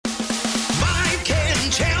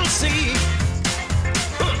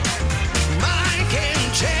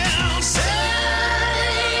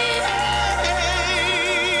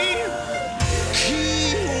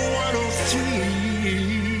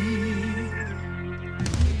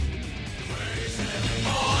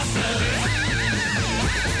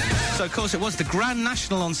So, of course, it was the Grand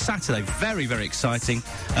National on Saturday. Very, very exciting.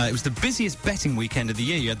 It was the busiest betting weekend of the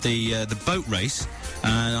year. You had the boat race,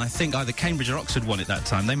 and I think either Cambridge or Oxford won it that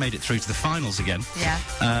time. They made it through to the finals again.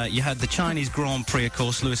 Yeah. You had the Chinese Grand Prix, of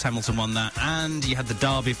course. Lewis Hamilton won that, and you had the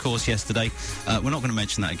Derby, of course, yesterday. We're not going to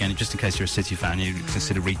mention that again, just in case you're a City fan. You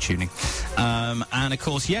consider retuning. And, of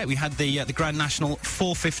course, yeah, we had the Grand National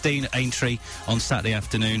 4:15 at Aintree on Saturday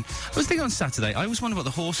afternoon. I was thinking on Saturday, I always wonder what the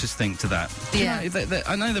horses think to that. Yeah. You know,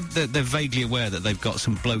 I know they're vaguely aware that they've got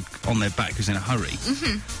some bloke on their back who's in a hurry,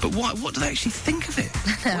 but what do they actually think of it?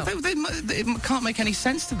 No. It can't make any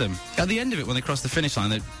sense to them. At the end of it, when they cross the finish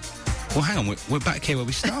line, well, hang on, we're back here where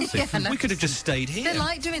we started. Yeah, no. We could have just stayed here. They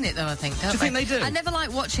like doing it, though, I think, don't Do you think they do? I never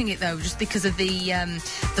like watching it, though, just because of the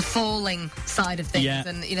falling side of things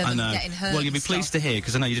and, you know, them getting hurt. Well, you'll be and pleased stuff. to hear,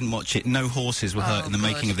 because I know you didn't watch it, no horses were hurt in the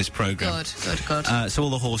good. making of this programme. Good. So all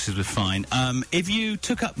the horses were fine. If you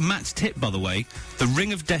took up Matt's tip, by the way, the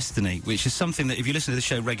Ring of Destiny, which is something that if you listen to the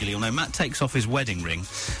show regularly, you'll know Matt takes off his wedding ring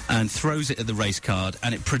and throws it at the race card,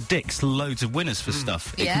 and it predicts loads of winners for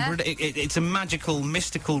stuff. Yeah. It's a magical,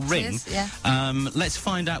 mystical ring. It is, yeah. Let's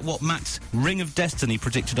find out what Matt's Ring of Destiny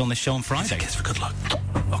predicted on this show on Friday. Kiss for good luck.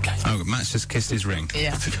 Okay. Oh, Matt's just kissed his ring.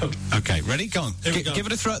 Yeah. Okay, ready? Go on. Here we go. Give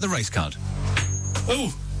it a throw at the race card.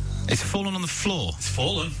 Oh, It's fallen on the floor. it's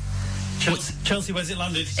fallen. Chelsea, where's it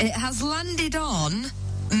landed? It has landed on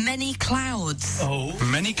many clouds. Oh.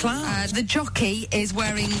 Many clouds. The jockey is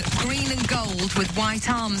wearing green and gold with white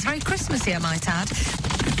arms. Very Christmassy, I might add.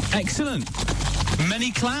 Excellent.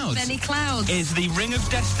 Many clouds. Many clouds. Is the Ring of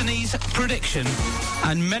Destiny's prediction,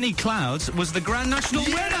 and Many Clouds was the Grand National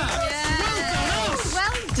winner.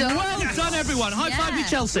 Well done. Well done, everyone. High five you,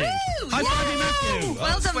 Chelsea. Woo! High five you, Matthew.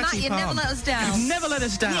 Well done, sweaty Matt. You palm. never let us down. You've never let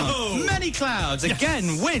us down. Whoa. Many Clouds,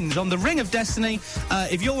 again, wins on the Ring of Destiny.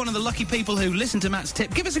 If you're one of the lucky people who listen to Matt's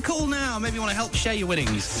tip, give us a call now. Maybe you want to help share your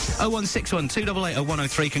winnings. 0161 288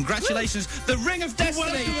 0103. Congratulations. The Ring of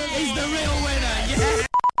Destiny is the real winner. Yeah.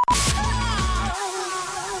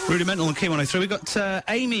 Rudimental on Key 103. We've got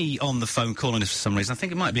Amy on the phone calling us for some reason. I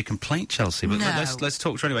think it might be a complaint, Chelsea, but No. let's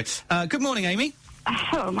talk to her anyway. Good morning, Amy.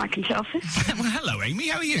 Hello, Mike and Chelsea. Well, hello, Amy.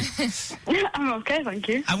 How are you? I'm okay, thank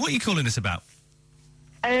you. And what are you calling us about?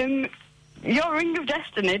 Your Ring of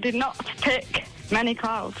Destiny did not pick Many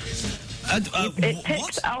Clouds. It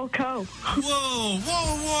picked Alco.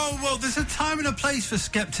 Whoa. There's a time and a place for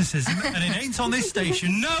scepticism, and it ain't on this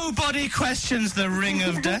station. Nobody questions the Ring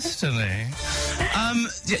of Destiny.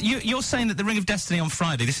 You're saying that the Ring of Destiny on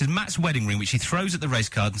Friday, this is Matt's wedding ring, which he throws at the race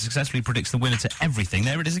card and successfully predicts the winner to everything.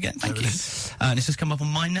 There it is again. Thank you. And it's just come up on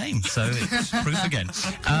my name, so it's proof again.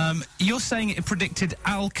 You're saying it predicted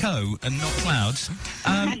Alco and not Clouds.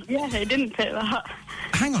 Yeah, it didn't pick that.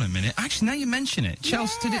 Hang on a minute. Actually, now you mention it,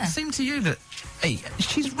 Chelsea, did it seem to you that... Hey,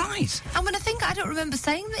 she's right. I mean, I don't remember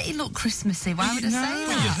saying that he looked Christmassy. Why would I say You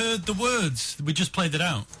that? heard the words. We just played it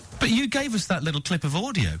out. But you gave us that little clip of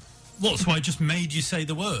audio. What, so I just made you say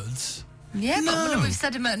the words? Yeah, but No. wouldn't we've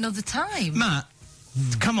said him at another time? Matt,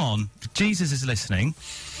 come on. Jesus is listening.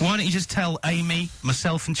 Why don't you just tell Amy,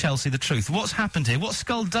 myself and Chelsea the truth? What's happened here? What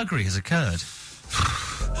skullduggery has occurred?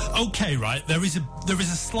 Okay, right. There is a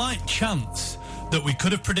slight chance that we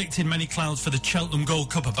could have predicted Many Clouds for the Cheltenham Gold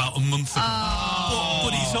Cup about a month ago.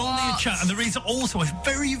 But it's only a chance. And there is also a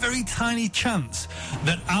very, very tiny chance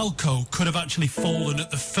that Alco could have actually fallen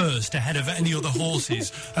at the first ahead of any other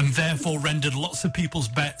horses and therefore rendered lots of people's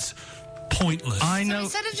bets pointless. I know.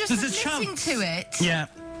 Instead of just There's a admitting chance. to it, Yeah.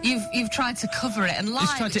 you've tried to cover it and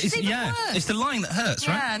lie, which is even worse. It's the lying that hurts,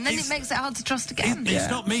 right? Yeah, and then it makes it hard to trust again. It's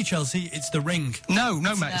not me, Chelsea. It's the ring. No,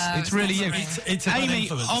 Matt, it's really you. It's a bad Amy,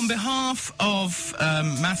 influence. on behalf of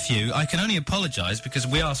Matthew, I can only apologise because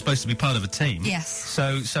we are supposed to be part of a team. Yes.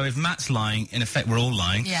 So if Matt's lying, in effect, we're all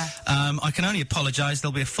lying. Yeah. I can only apologise.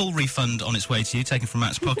 There'll be a full refund on its way to you, taken from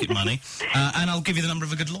Matt's pocket money, and I'll give you the number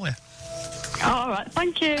of a good lawyer. All right,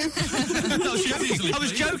 thank you. I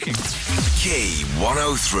was joking. Key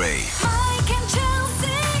 103. Mike and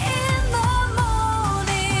Chelsea in the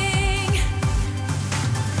morning.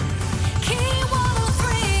 Key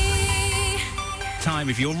 103. Time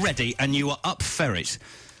if you're ready and you are up for it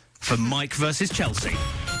for Mike versus Chelsea.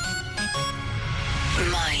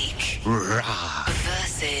 Mike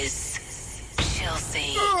versus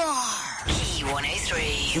Chelsea. Key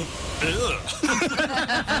 103.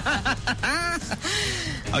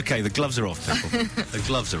 Okay, the gloves are off, people. The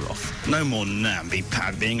gloves are off. No more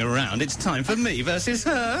namby-pambying around. It's time for me versus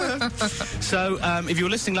her. So, if you were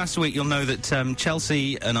listening last week, you'll know that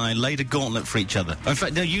Chelsea and I laid a gauntlet for each other. In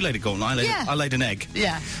fact, no, you laid a gauntlet. I laid an egg.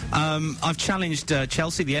 Yeah. I've challenged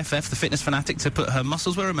Chelsea, the FF, the fitness fanatic, to put her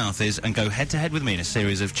muscles where her mouth is and go head-to-head with me in a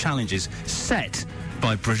series of challenges set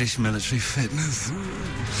by British Military Fitness.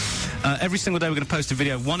 Every single day we're going to post a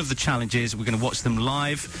video of one of the challenges. We're going to watch them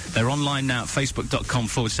live. They're online now at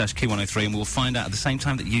facebook.com/Key103, and we'll find out at the same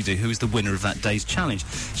time that you do who is the winner of that day's challenge.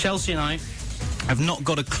 Chelsea and I have not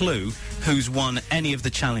got a clue who's won any of the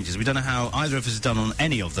challenges. We don't know how either of us has done on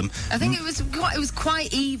any of them. I think it was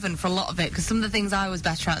quite even for a lot of it, because some of the things I was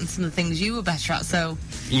better at and some of the things you were better at, so...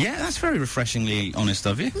 Yeah, that's very refreshingly honest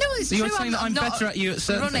of you. No, it's You're true. saying that I'm better at you at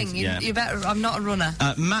certain running. things. You're better. I'm not a runner.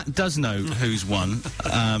 Matt does know who's won.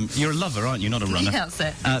 You're a lover, aren't you? Not a runner. Yeah, that's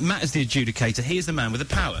it. Matt is the adjudicator. He is the man with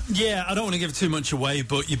the power. Yeah, I don't want to give too much away,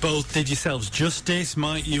 but you both did yourselves justice.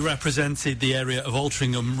 Mike, you represented the area of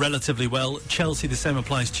Altrincham relatively well. Chelsea, the same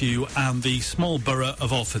applies to you, and the small borough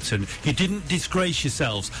of Alfreton. You didn't disgrace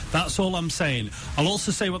yourselves. That's all I'm saying. I'll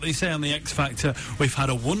also say what they say on the X Factor. We've had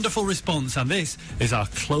a wonderful response, and this is our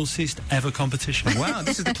closest ever competition. Wow,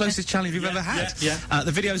 this is the closest challenge we've ever had. Yeah.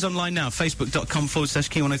 The video's online now,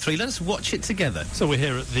 facebook.com/Key103. Let us watch it together. So we're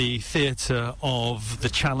here at the theatre of the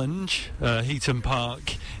challenge, Heaton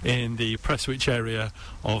Park, in the Prestwich area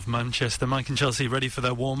of Manchester. Mike and Chelsea ready for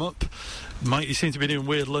their warm-up. Mike, you seem to be doing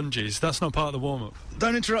weird lunges. That's not part of the warm-up.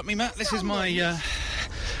 Don't interrupt me, Matt. This is my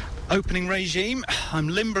opening regime. I'm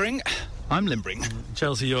limbering.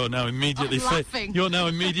 Chelsea, you're now immediately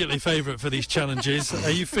favourite for these challenges. Are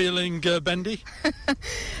you feeling bendy?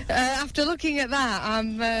 After looking at that,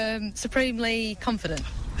 I'm supremely confident.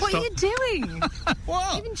 What are you doing?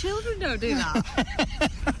 What? Even children don't do that.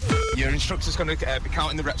 Your instructor's going to be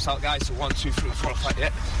counting the reps out, guys. So 1, 2, 3, 4, 5. Yeah.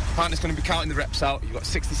 Partner's going to be counting the reps out. You've got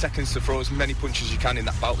 60 seconds to throw as many punches as you can in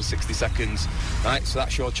that bout with 60 seconds. Right. So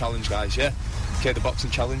that's your challenge, guys. Yeah. Okay. The boxing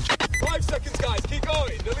challenge. 5 seconds, guys. Keep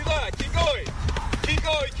going. Nearly there. Keep going. Keep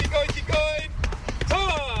going. Keep going. Keep going.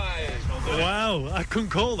 Time. Wow. I couldn't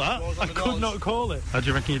call that. I could not call it. How do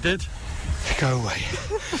you reckon you did? Go away.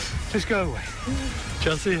 Just go away.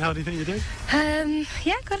 Chelsea, how do you think you did?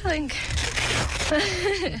 Yeah, good, I think.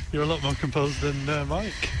 You're a lot more composed than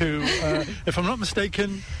Mike, who, if I'm not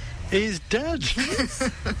mistaken, is dead. Is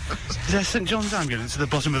there St John's Ambulance at the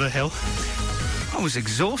bottom of the hill? I was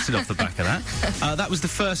exhausted off the back of that. That was the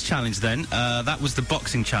first challenge then. That was the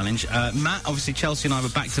boxing challenge. Matt, obviously Chelsea and I were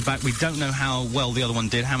back to back. We don't know how well the other one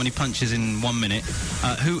did, how many punches in 1 minute.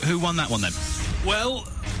 Who won that one then? Well,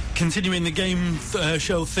 continuing the game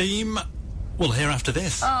show theme, we'll hear after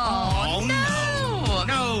this. Oh, no!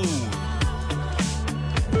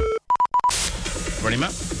 Ready,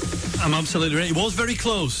 Matt? I'm absolutely ready. It was very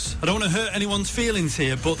close. I don't want to hurt anyone's feelings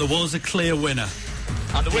here, but there was a clear winner.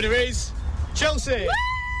 And the winner is Chelsea.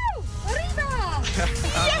 Woo! Arriba!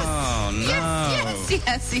 Oh, no.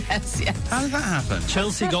 Yes. How did that happen?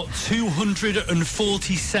 Chelsea got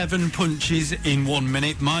 247 punches in 1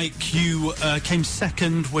 minute. Mike, you came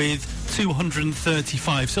second with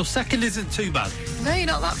 235. So second isn't too bad. No, you're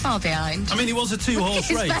not that far behind. I mean, it was a two-horse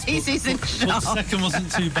His race. face is in But shock. second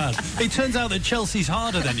wasn't too bad. It turns out that Chelsea's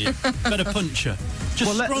harder than you. Better puncher.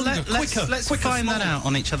 Just stronger, quicker. Let's quicker, find that smaller. out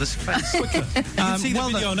on each other's face. Quicker. You can see the well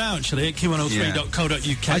video now, actually, at q103.co.uk.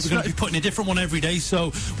 We're going to be putting a different one every day,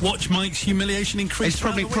 so watch Mike's humiliation increase. It's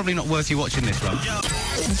probably not worth you watching this, right? Mike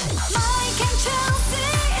and Chelsea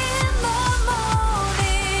in the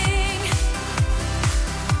morning.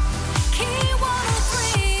 Key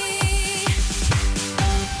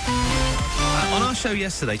 103. On our show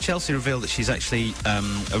yesterday, Chelsea revealed that she's actually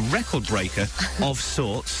a record breaker of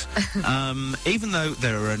sorts. Even though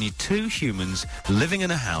there are only 2 humans living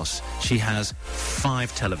in a house, she has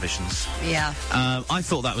 5 televisions. Yeah. I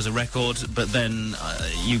thought that was a record, but then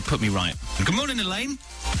you put me right. Good morning, Elaine.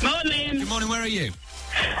 Morning. Good morning, where are you?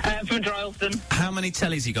 From Droylsden. How many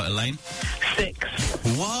tellies you got, Elaine? 6.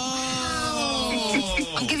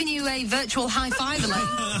 Whoa! I'm giving you a virtual high five, Elaine.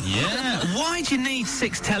 Yeah. Why do you need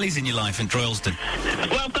 6 tellies in your life in Droylsden?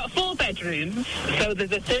 Well, I've got 4 bedrooms, so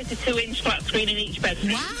there's a 32-inch flat screen in each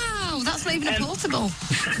bedroom. Wow, that's not even a portable.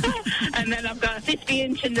 And then I've got a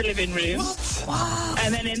 50-inch in the living room. What? Wow.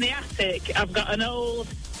 And then in the attic, I've got an old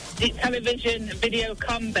television video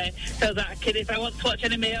combi, so that I can, if I want to watch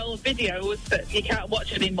any of my old videos that you can't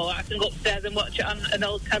watch anymore, I can go upstairs and watch it on an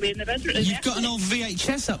old telly in the bedroom. You've got an old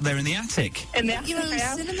VHS up there in the attic. In the attic, Your own I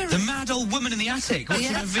have. cinema The room. mad old woman in the attic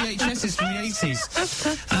watching her VHSs from the 80s.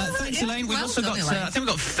 Thanks, Elaine. We've Well also done, got, Elaine. I think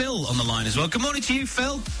we've got Phil on the line as well. Good morning to you,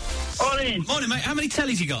 Phil. Morning. Morning, mate. How many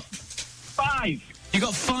tellies you got? 5. You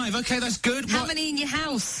got 5. Okay, that's good. How many in your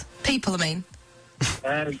house? People, I mean.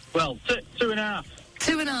 Well, 2.5.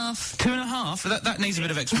 2.5. 2.5? That needs a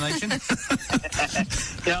bit of explanation.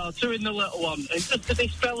 Yeah, 2 in the little one. And just to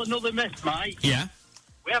dispel another myth, Mike. Yeah.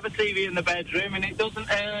 We have a TV in the bedroom and it doesn't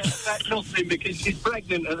affect nothing because she's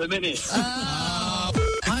pregnant at the minute.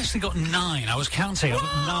 I actually got 9. I was counting. No.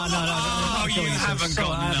 Oh, you haven't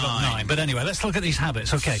got 9. But anyway, let's look at these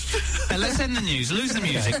habits. Okay. Let's end the news. Lose the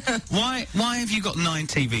music. Why have you got 9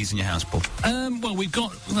 TVs in your house, Paul? Well, we've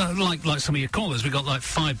got, like some of your callers, we've got like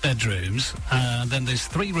 5 bedrooms. Then there's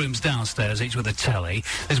 3 rooms downstairs, each with a telly.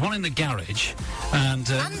 There's one in the garage. And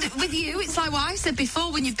with you, it's like what I said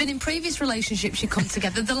before, when you've been in previous relationships, you come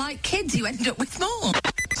together, they're like kids, you end up with more.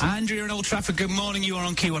 Andrea in Old Trafford, good morning. You are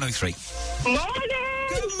on Key 103. Morning!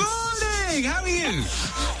 Good morning! How are you?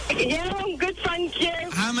 Yeah, I'm good, thank you.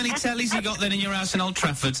 How many tellies you got then in your house in Old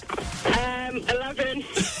Trafford? 11.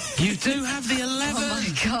 You do have the 11? Oh, my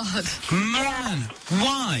God. Man,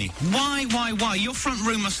 why? Your front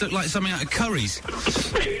room must look like something out of Curry's.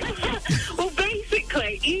 Well,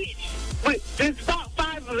 basically, there's about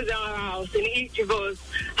 5 of us in our house, and each of us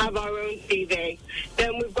have our own TV.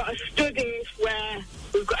 Then we've got a study where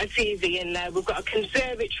we've got a TV in there. We've got a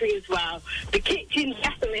conservatory as well. The kitchen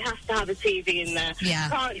definitely has to have a TV in there. Yeah.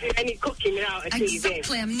 Can't do any cooking without a TV.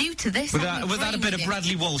 Exactly, I'm new to this. Without a bit of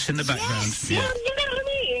Bradley Walsh in the background. Yes. Yeah. Well, you know what I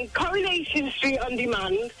mean? Coronation Street on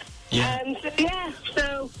demand. Yeah.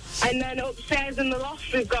 And then upstairs in the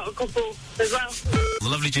loft we've got a couple as well. The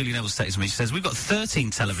lovely Julie Neville's texted me. She says, we've got 13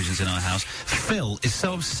 televisions in our house. Phil is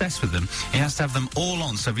so obsessed with them, he has to have them all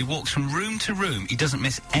on. So if he walks from room to room, he doesn't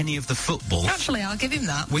miss any of the football. Actually, I'll give him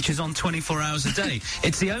that. Which is on 24 hours a day.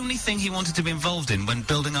 It's the only thing he wanted to be involved in when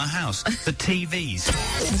building our house. The TVs.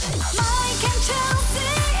 Mike and Chelsea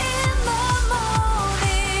in the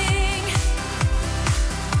morning.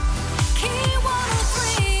 Key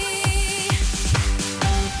 103.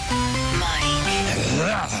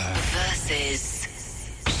 Mike versus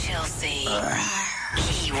Chelsea.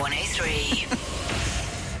 Key 103.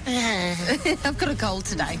 I've got a cold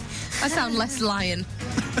today. I sound less lion.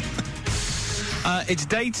 It's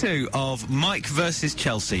day 2 of Mike versus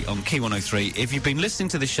Chelsea on Key 103. If you've been listening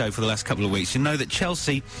to the show for the last couple of weeks, you know that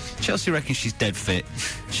Chelsea reckons she's dead fit.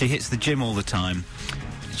 She hits the gym all the time.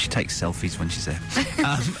 She takes selfies when she's there.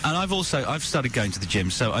 And I've started going to the gym,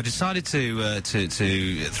 so I decided to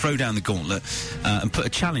throw down the gauntlet and put a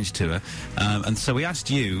challenge to her. And so we asked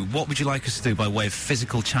you, what would you like us to do by way of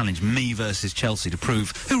physical challenge, me versus Chelsea, to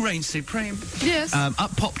prove who reigns supreme? Yes.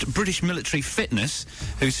 Up popped British Military Fitness,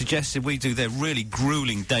 who suggested we do their really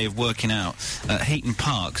gruelling day of working out at Heaton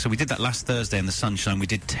Park. So we did that last Thursday in the sunshine. We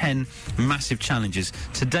did 10 massive challenges.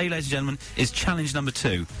 Today, ladies and gentlemen, is challenge number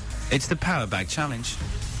 2. It's the Power Bag Challenge.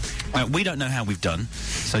 We don't know how we've done,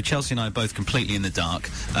 so Chelsea and I are both completely in the dark.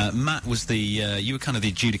 Matt was you were kind of the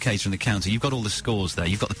adjudicator and the counter. You've got all the scores there.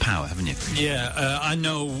 You've got the power, haven't you? Yeah, I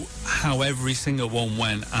know how every single one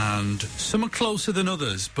went, and some are closer than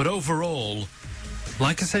others, but overall,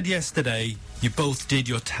 like I said yesterday, you both did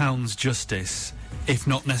your town's justice, if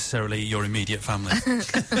not necessarily your immediate family.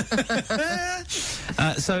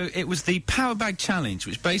 So it was the Power Bag Challenge,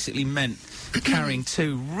 which basically meant carrying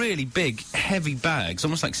 2 really big, heavy bags,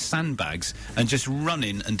 almost like sandbags, and just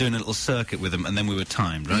running and doing a little circuit with them, and then we were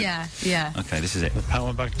timed, right? Yeah. Okay, this is it. The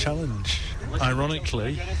Power Bag Challenge.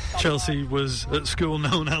 Ironically, Chelsea was at school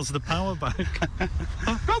known as the Power Bag.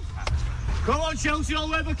 Come on, Chelsea,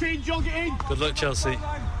 all over, Keane, jog it in. Good luck, Chelsea.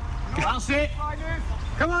 That's it.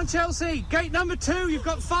 Come on, Chelsea, gate number 2, you've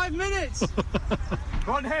got 5 minutes.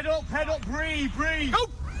 Go on, head up, breathe. Go.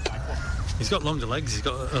 He's got longer legs. He's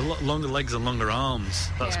got a lot longer legs and longer arms.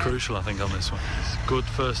 That's crucial, I think, on this one. It's a good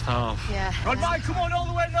first half. Yeah. Right, Mike, come on, all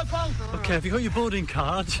the way to the phone. Okay, have you got your boarding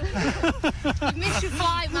card? You've missed your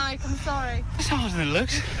flight, Mike. I'm sorry. It's harder than it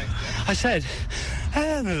looks. I said,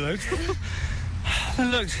 harder than it looks.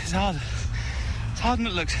 It's hard. It's harder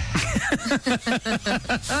than it looks.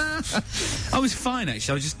 I was fine,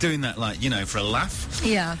 actually. I was just doing that, for a laugh.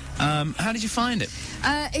 Yeah. How did you find it?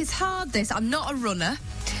 It's hard, this. I'm not a runner.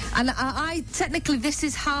 And I technically, this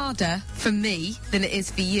is harder for me than it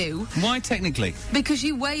is for you. Why technically? Because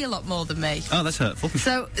you weigh a lot more than me. Oh, that's hurtful.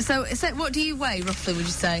 So what do you weigh, roughly, would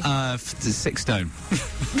you say? 6 stone.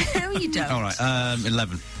 No, you don't. All right,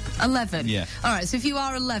 11. 11? Yeah. All right, so if you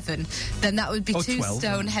are 11, then that would be 2 12,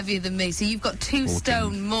 stone heavier than me. So you've got 2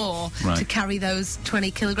 stone more to carry those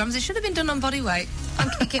 20 kilograms. It should have been done on body weight. I'm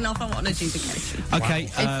kicking off. I want an adjudication.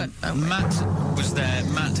 Okay, Matt was there.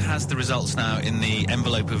 Matt has the results now in the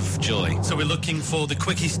envelope of joy. So we're looking for the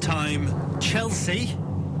quickest time. Chelsea,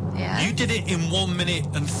 Yeah. You did it in 1 minute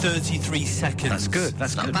and 33 seconds. That's good.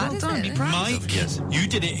 That's Not good. bad, Well is done. it? Be proud of Mike, yourself. Yes. you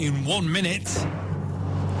did it in 1 minute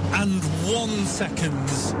and 1 second.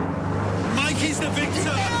 Mike is the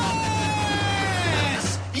victor.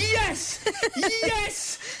 Yes!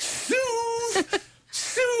 Yes! Soothe!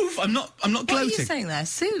 Soothe! I'm not What are gloating. you saying there?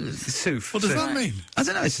 Soothe? Soothe. What does Soothe. that mean? I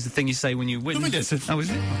don't know. It's just a thing you say when you win. Nobody does. Oh, is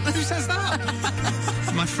it? Who says that?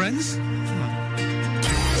 My friends? Mike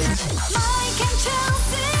and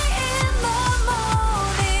Chelsea in the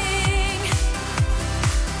morning.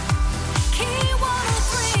 Key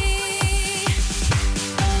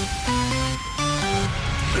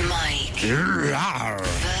 103. Mike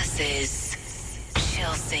versus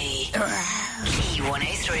Chelsea. Key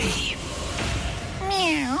 103.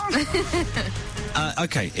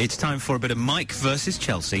 Okay, it's time for a bit of Mike versus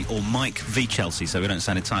Chelsea, or Mike v Chelsea, so we don't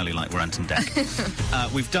sound entirely like we're Ant and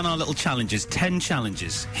Dec. We've done our little challenges, 10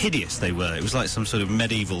 challenges. Hideous they were. It was like some sort of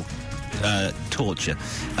medieval torture.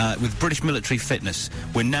 With British military fitness,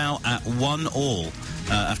 we're now at 1-1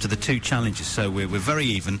 after the 2 challenges, so we're very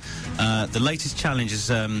even. The latest challenge is,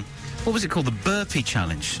 what was it called? The burpee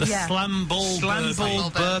challenge. The slam ball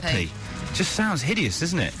burpee. Just sounds hideous,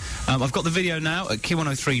 doesn't it? I've got the video now at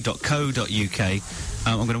key103.co.uk.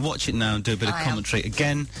 I'm going to watch it now and do a bit of commentary.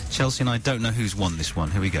 Again, Chelsea and I don't know who's won this one.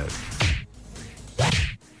 Here we go. 3,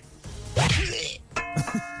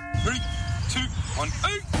 2, 1,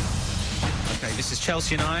 Okay, this is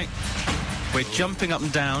Chelsea and I. We're jumping up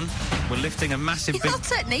and down. We're lifting a massive Your big...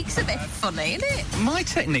 technique's a bit funny, isn't it? My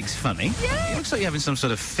technique's funny. Yeah. It looks like you're having some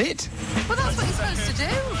sort of fit. Well, that's what you're supposed to do.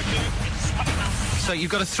 So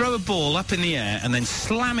you've got to throw a ball up in the air and then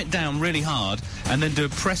slam it down really hard and then do a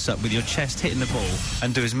press-up with your chest hitting the ball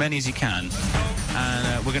and do as many as you can.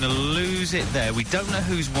 And we're going to lose it there. We don't know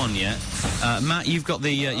who's won yet. Matt, you've got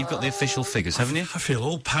the official figures, haven't you? I feel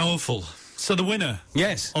all powerful. So the winner,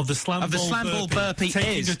 yes, of the slam ball burpee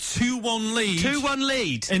taking is a 2-1 lead. 2-1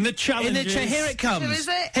 lead in the challenge. Here it comes. Who is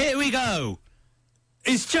it? Here we go.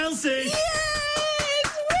 It's Chelsea. Yes!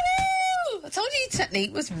 Woo! I told you your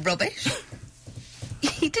technique was rubbish.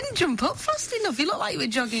 You didn't jump up fast enough. You looked like you were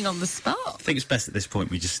jogging on the spot. I think it's best at this point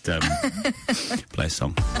we just play a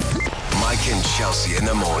song. Mike and Chelsea in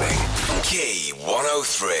the morning. Key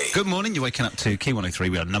 103. Good morning, you're waking up to Key 103.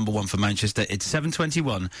 We are number 1 for Manchester. It's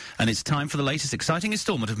 7:21, and it's time for the latest exciting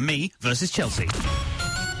instalment of me versus Chelsea.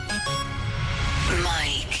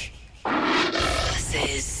 Mike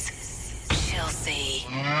versus Chelsea.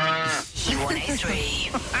 Key 103.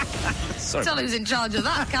 Sorry. Tell who's in charge of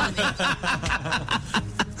that, can't you?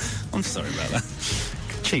 I'm sorry about that.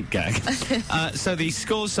 Cheap gag. So the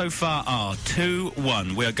scores so far are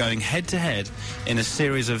 2-1. We are going head-to-head in a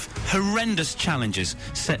series of horrendous challenges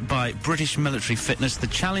set by British military fitness. The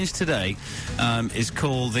challenge today is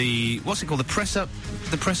called the press-up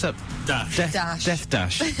dash. Death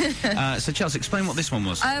dash. So Chelsea, explain what this one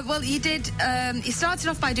was. Well, you did. You started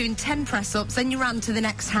off by doing 10 press-ups, then you ran to the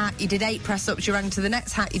next hat. You did 8 press-ups. You ran to the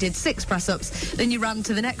next hat. You did 6 press-ups. Then you ran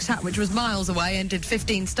to the next hat, which was miles away, and did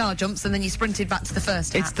 15 star jumps. And then you sprinted back to the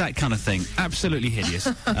first hat. It's that kind of thing. Absolutely hideous.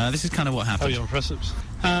 This is kind of what How are happened. you on press-ups?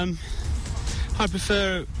 I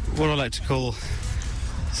prefer what I like to call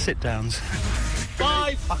sit-downs.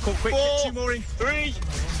 5, back up quick, get 2 more in. 3,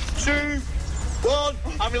 2, 1,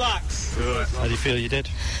 and relax. Good. How do you feel you did?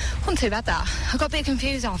 Wasn't too bad, that. I got a bit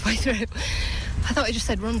confused halfway through. I thought it just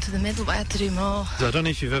said run to the middle, but I had to do more. I don't know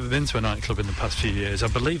if you've ever been to a nightclub in the past few years. I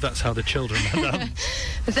believe that's how the children are done.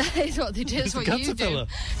 That is what they do. It's what you do. Caterpillar.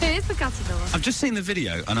 It is the caterpillar. I've just seen the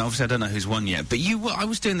video, and obviously I don't know who's won yet, but I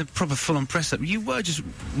was doing the proper full-on press-up. You were just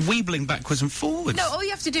weebling backwards and forwards. No, all you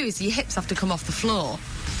have to do is your hips have to come off the floor,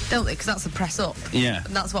 don't they? Because that's a press-up. Yeah.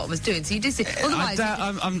 And that's what I was doing. So you did see. Otherwise,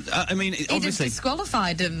 I mean, he'd have obviously...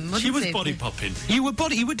 disqualified him, wouldn't She was he? body popping. You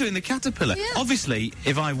were doing the caterpillar. Yeah. Obviously,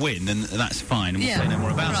 if I win, then that's fine, and we'll say no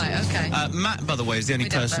more about Right, it. okay. Matt, by the way, is the only We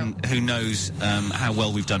don't person who knows how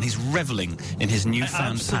well we've done. He's revelling in his I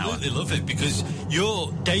newfound power. absolutely love it because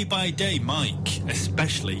you're day by day, Mike,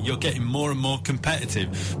 especially, you're getting more and more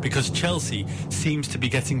competitive because Chelsea seems to be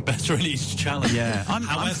getting better in each challenge. Yeah, I'm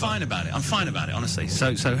fine about it. I'm fine about it, honestly.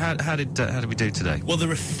 So how did we do today? Well,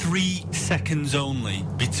 there are 3 seconds only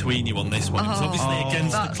between you on this one. It's obviously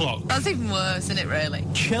against the clock. That's even worse, isn't it, really?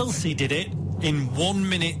 Chelsea did it in 1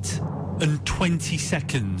 minute and 20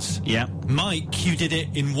 seconds. Yeah. Mike, you did it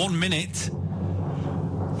in 1 minute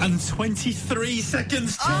and 23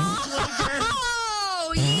 seconds.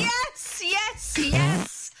 Oh, yes, yes,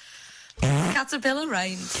 yes. Caterpillar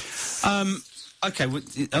reigns. Okay, we'll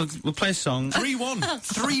play a song. 3-1.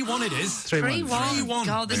 3-1 it is. 3-1. 3-1.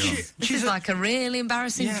 God, this is like a really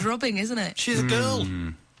embarrassing drubbing, isn't it? She's a girl.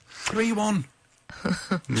 3-1.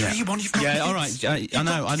 Yeah, you want, you've got Yeah, kids. all right. I You've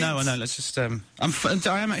know. got kids. Let's just.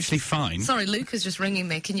 I am actually fine. Sorry, Luca's just ringing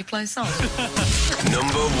me. Can you play a song?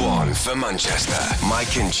 Number 1 for Manchester.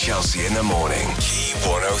 Mike and Chelsea in the morning. Key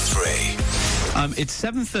 103. It's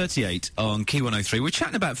 7:38 on Key 103. We're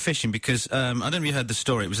chatting about fishing because I don't know if you heard the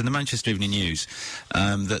story. It was in the Manchester Evening News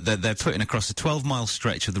that they're putting across a 12-mile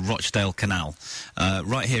stretch of the Rochdale Canal,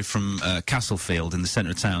 right here from Castlefield in the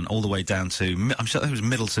centre of town, all the way down to I'm sure it was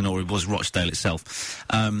Middleton or it was Rochdale itself.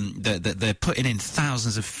 They're putting in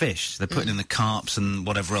thousands of fish. They're putting in the carps and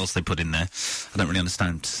whatever else they put in there. I don't really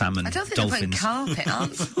understand salmon, I don't think dolphins. they're putting carp in,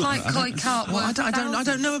 aren't like koi carp. Well, I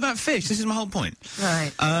don't know about fish. This is my whole point.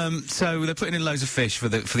 Right. So they're putting in loads of fish for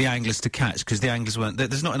the anglers to catch because the anglers weren't.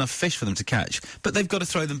 There's not enough fish for them to catch, but they've got to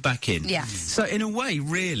throw them back in. Yeah. So in a way,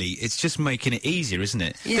 really, it's just making it easier, isn't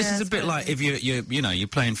it? Yeah, this is a bit like if you're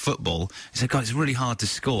playing football. You say, "God, it's really hard to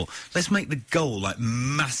score. Let's make the goal like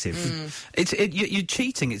massive." You're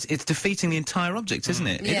cheating. It's defeating the entire object, isn't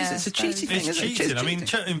it? Yeah, It's a cheating thing. It's isn't it? cheating. I mean,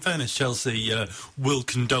 in fairness, Chelsea will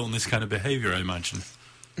condone this kind of behaviour, I imagine.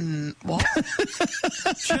 What?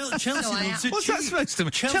 Chelsea loves to What's that cheat. supposed to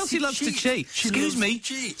mean? Chelsea loves to cheat. She Excuse loves me. to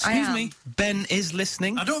cheat. Excuse me. Ben is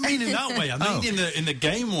listening. I don't mean in that way. I mean in the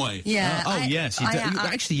game way. Yeah. Yes.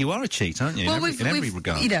 Actually, you are a cheat, aren't you? Well, in every we've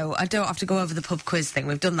regard. You know, I don't have to go over the pub quiz thing.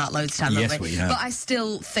 We've done that loads of times. Yes, haven't we have. But I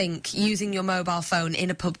still think using your mobile phone in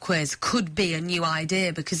a pub quiz could be a new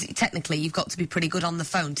idea because technically you've got to be pretty good on the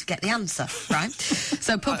phone to get the answer, right?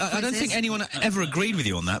 So pub quizzes. I don't think anyone ever agreed with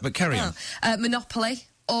you on that, but carry on. Monopoly.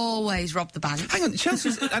 Always rob the bank. Hang on,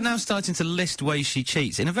 Chelsea's are now starting to list ways she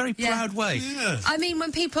cheats in a very proud way. Yeah. I mean,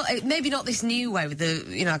 when people, maybe not this new way with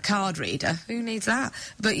the, card reader. Who needs that?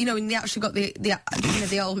 But when they actually got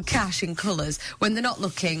the old cash in colours, when they're not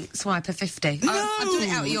looking, swipe a 50. No! I've done it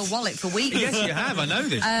out of your wallet for weeks. Yes, you have. I know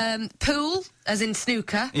this. Pool, as in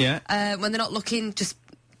snooker. Yeah. When they're not looking, just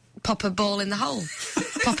pop a ball in the hole.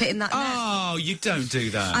 Pop it in that net. Oh, you don't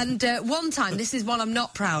do that. And one time, this is one I'm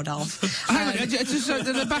not proud of. Hang on,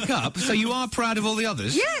 just back up. So you are proud of all the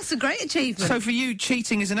others? Yeah, it's a great achievement. So for you,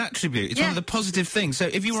 cheating is an attribute. It's one of the positive things. So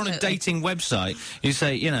if you were on a dating website, you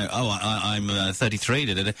say, I'm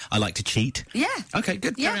 33, I like to cheat. Yeah. Okay,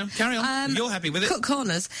 good. Yeah. Carry on. You're happy with it? Cut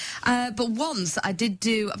corners. But once I did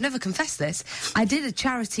I've never confessed this, I did a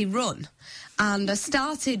charity run and I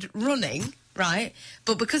started running, right?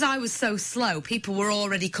 But because I was so slow, people were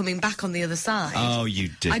already coming back on the other side. Oh, you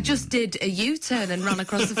did. I just did a U-turn and ran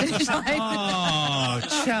across the finish line. Oh,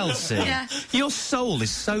 Chelsea. Yeah. Your soul is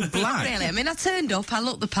so black. Really, I mean, I turned up, I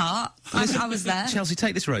looked the part, I was there. Chelsea,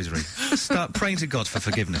 take this rosary. Start praying to God for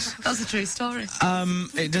forgiveness. That's a true story.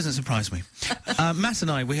 It doesn't surprise me. Matt and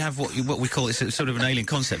I, we have what we call, it's sort of an alien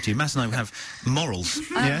concept here. Matt and I have morals.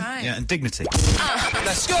 right. Yeah, and dignity.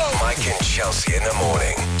 Let's go. Mike and Chelsea in the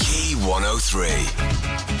morning. Key 103.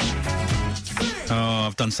 Oh,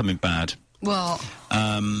 I've done something bad. What?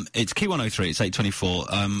 It's Key 103, it's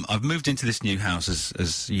 8:24. I've moved into this new house,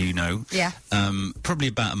 as you know. Yeah. Probably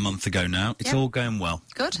about a month ago now. It's Yeah. all going well.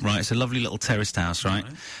 Good. Right, it's a lovely little terraced house, right?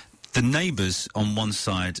 The neighbours on one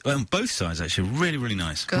side, well, on both sides actually, really, really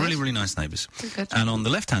nice. Good. Really, really nice neighbours. Good. And on the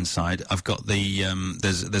left-hand side, I've got the,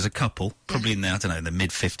 there's a couple, probably in there, I don't know, in the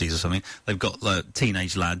mid-50s or something. They've got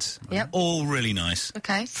teenage lads. Yep. All really nice.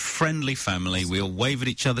 Okay. Friendly family. We all wave at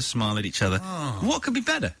each other, smile at each other. What could be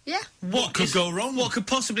better? Yeah. What could go wrong? What could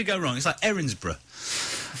possibly go wrong? It's like Erinsborough.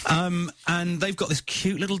 And they've got this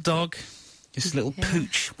cute little dog. This little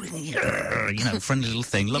pooch, friendly little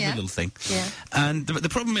thing, lovely Yeah. little thing. Yeah. And the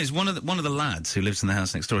problem is, one of the lads who lives in the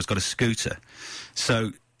house next door has got a scooter,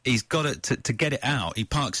 so he's got to get it out. He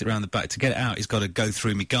parks it around the back. To get it out, he's got to go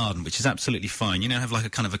through my garden, which is absolutely fine. You know, have like a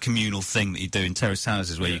kind of a communal thing that you do in terrace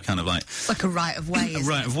houses where you kind of like It's like a right of way. a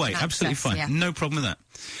right of way, absolutely fine, Yeah. no problem with that.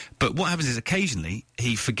 But what happens is occasionally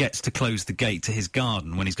he forgets to close the gate to his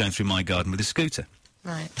garden when he's going through my garden with his scooter.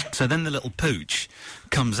 Right. So then the little pooch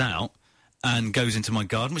comes out and goes into my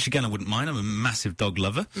garden, which again I wouldn't mind. I'm a massive dog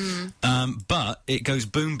lover. But it goes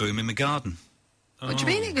boom boom in my garden. What do you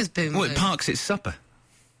mean it goes boom Well, boom? it parks its supper.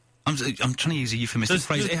 I'm trying to use a euphemistic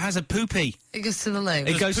phrase. It has a poopy. It goes to the loo.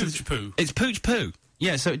 It goes pooch to poo. It's pooch poo.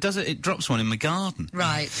 Yeah, so it drops one in my garden.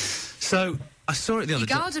 Right. So I saw it the other Your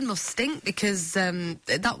day. garden must stink because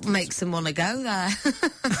that makes them want to go there. Do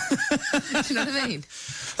you know what I mean?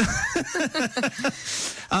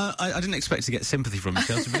 I didn't expect to get sympathy from you,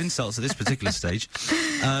 Chelsea, but insults at this particular stage.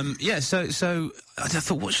 So I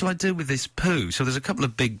thought, what shall I do with this poo? So there's a couple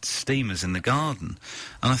of big steamers in the garden,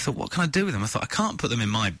 and I thought, what can I do with them? I thought, I can't put them in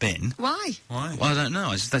my bin. Why? Why? Well, I don't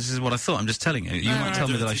know. This is what I thought. I'm just telling you. You might tell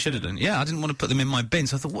me that I should have done. Yeah, I didn't want to put them in my bin,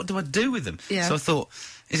 so I thought, what do I do with them? Yeah. So I thought,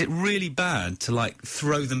 Is it really bad to, like,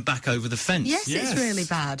 throw them back over the fence? Yes, it's really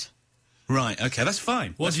bad. Right, OK, that's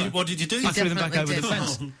fine. What did you do? I threw them back over the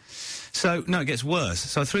Definitely fence. So, no, it gets worse.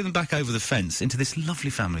 So I threw them back over the fence into this lovely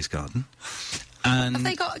family's garden. And... Have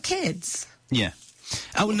they got kids? Yeah.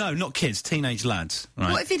 Oh, no, not kids, teenage lads,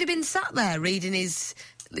 right? What if he'd have been sat there reading his,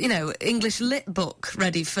 you know, English lit book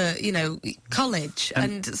ready for, you know, college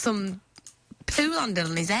and some poo landed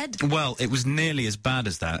on his head? Well, it was nearly as bad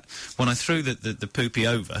as that. When I threw the poopy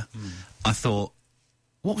over, I thought,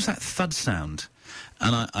 what was that thud sound?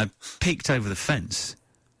 And I peeked over the fence.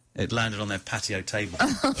 It landed on their patio table.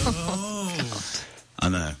 Oh. I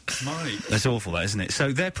know. Mike. That's awful, that, isn't it?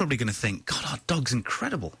 So they're probably going to think, God, our dog's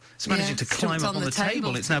incredible. It's managing to climb jumped up on the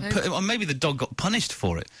table. It's now or maybe the dog got punished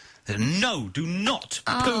for it. No, do not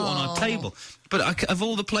poo on our table. But of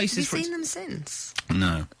all the places... Have you seen them since?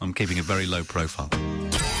 No, I'm keeping a very low profile. Mike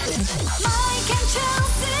and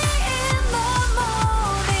Chelsea in the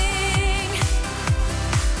morning.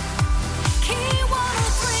 Key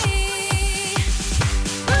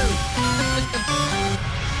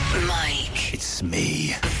 103. Mike It's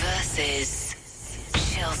me. versus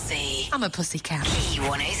Chelsea. I'm a pussycat. Key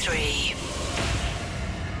 103.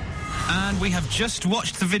 And we have just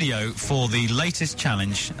watched the video for the latest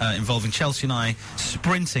challenge involving Chelsea and I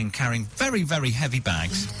sprinting, carrying very, very heavy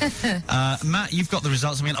bags. Matt, you've got the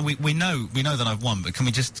results. I mean, we know that I've won, but can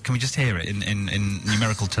we just hear it in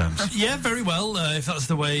numerical terms? Yeah, very well, if that's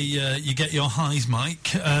the way you get your highs,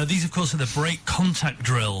 Mike. These, of course, are the break contact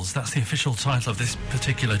drills. That's the official title of this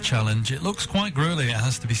particular challenge. It looks quite grueling, it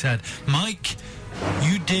has to be said. Mike,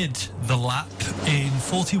 you did the lap in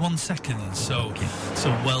 41 seconds, so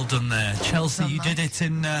well done there. Chelsea, you did it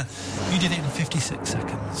in 56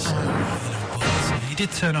 seconds. So, but you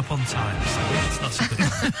did turn up on time, so it's not so good.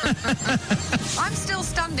 I'm still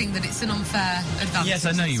standing that it's an unfair advantage. Yes,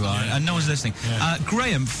 I know you are, and no one's listening.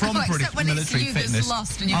 Graham from Oh, except British when it's Military you that's Fitness.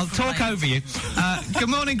 lost and you're I'll talk flying. over you. Good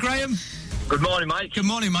morning, Graham. Good morning, Mike. Good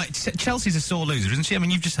morning, Mike. Chelsea's a sore loser, isn't she? I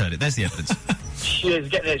mean, you've just heard it. There's the evidence. She is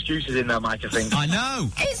getting excuses in there, Mike, I think. I know.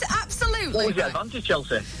 It's absolutely... What was the advantage,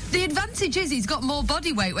 Chelsea? The advantage is he's got more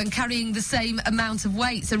body weight when carrying the same amount of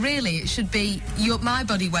weight. So really, it should be my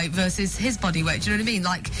body weight versus his body weight. Do you know what I mean?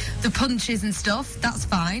 Like the punches and stuff, that's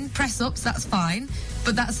fine. Press ups, that's fine.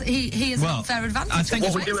 But he has an unfair advantage. I think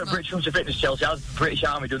what we do at British Military Fitness, Chelsea, as British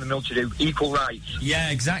Army doing the military do, equal rights. Yeah,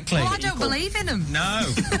 exactly. Well, I don't believe in him.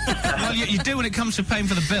 No. Well, you do when it comes to paying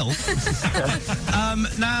for the bill.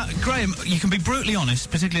 Now, Graham, you can be brutally honest,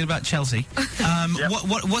 particularly about Chelsea.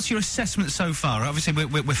 What's your assessment so far? Obviously,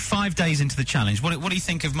 we're 5 days into the challenge. What do you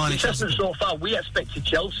think of mine The and Chelsea? assessment so far, we expected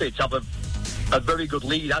Chelsea to have a very good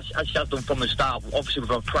lead, as she has done from the start, obviously with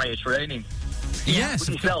her prior training. Yes.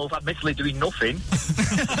 With yourself, admittedly doing nothing.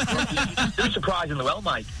 You're doing surprisingly well,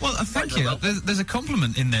 Mike. Well, thank you. There's a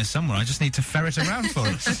compliment in there somewhere. I just need to ferret around for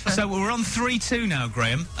it. So we're on 3-2 now,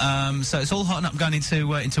 Graham. So it's all hotting up going into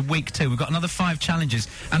week 2. We've got another 5 challenges,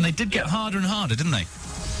 and they did get harder and harder, didn't they?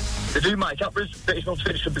 They do, Mike. At British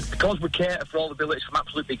Military Fitness, because we cater for all the abilities from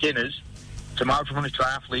absolute beginners to marathon runners,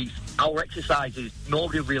 triathletes, our exercises,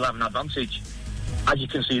 nobody will really have an advantage. As you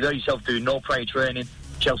can see there, yourself doing no prior training,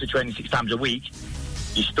 Chelsea training 6 times a week,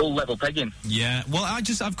 you're still level pegging. Yeah, well,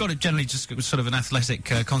 I've got generally just sort of an athletic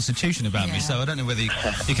constitution about me, so I don't know whether you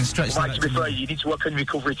can stretch Well, that. to be fair, you need to work on your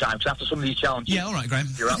recovery time, because after some of these challenges... Yeah, all right, Graham.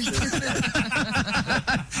 You're absolutely...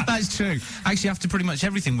 That's true. Actually, after pretty much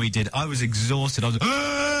everything we did, I was exhausted. I was...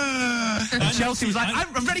 And Chelsea was like,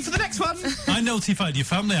 I'm ready for the next one. I notified your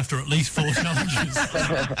family after at least 4 challenges.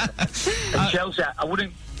 And Chelsea, I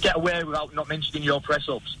wouldn't get away without not mentioning your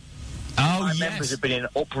press-ups. Oh, My members have been in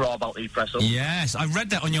uproar about these press-ups. Yes, I read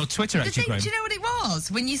that on your Twitter, actually, Graham. Do you know what it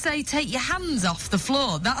was? When you say take your hands off the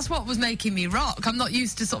floor, that's what was making me rock. I'm not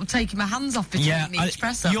used to sort of taking my hands off between each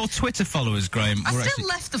press up. Your Twitter followers, Graham, I were still actually...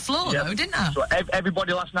 left the floor, though, didn't I? So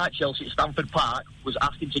everybody last night, Chelsea, at Stamford Park, was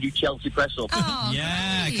asking to do Chelsea press-ups. Oh,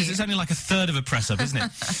 yeah, because it's only like a third of a press-up, isn't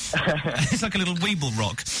it? It's like a little Weeble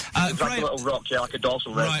rock. It's like a little rock, yeah, like a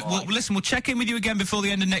dorsal raise. Right, well, listen, we'll check in with you again before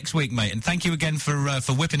the end of next week, mate, and thank you again for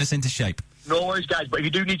whipping us into shape. No worries, guys, but if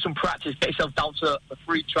you do need some practice, get yourself down to the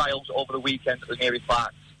free trials over the weekend at the nearest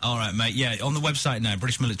park. All right, mate, yeah, on the website now,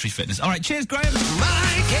 British Military Fitness. All right, cheers, Graham.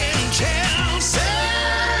 Mike and Chelsea.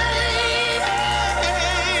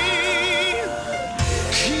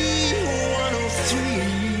 Key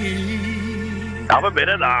 103. Have a bit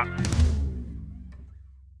of that.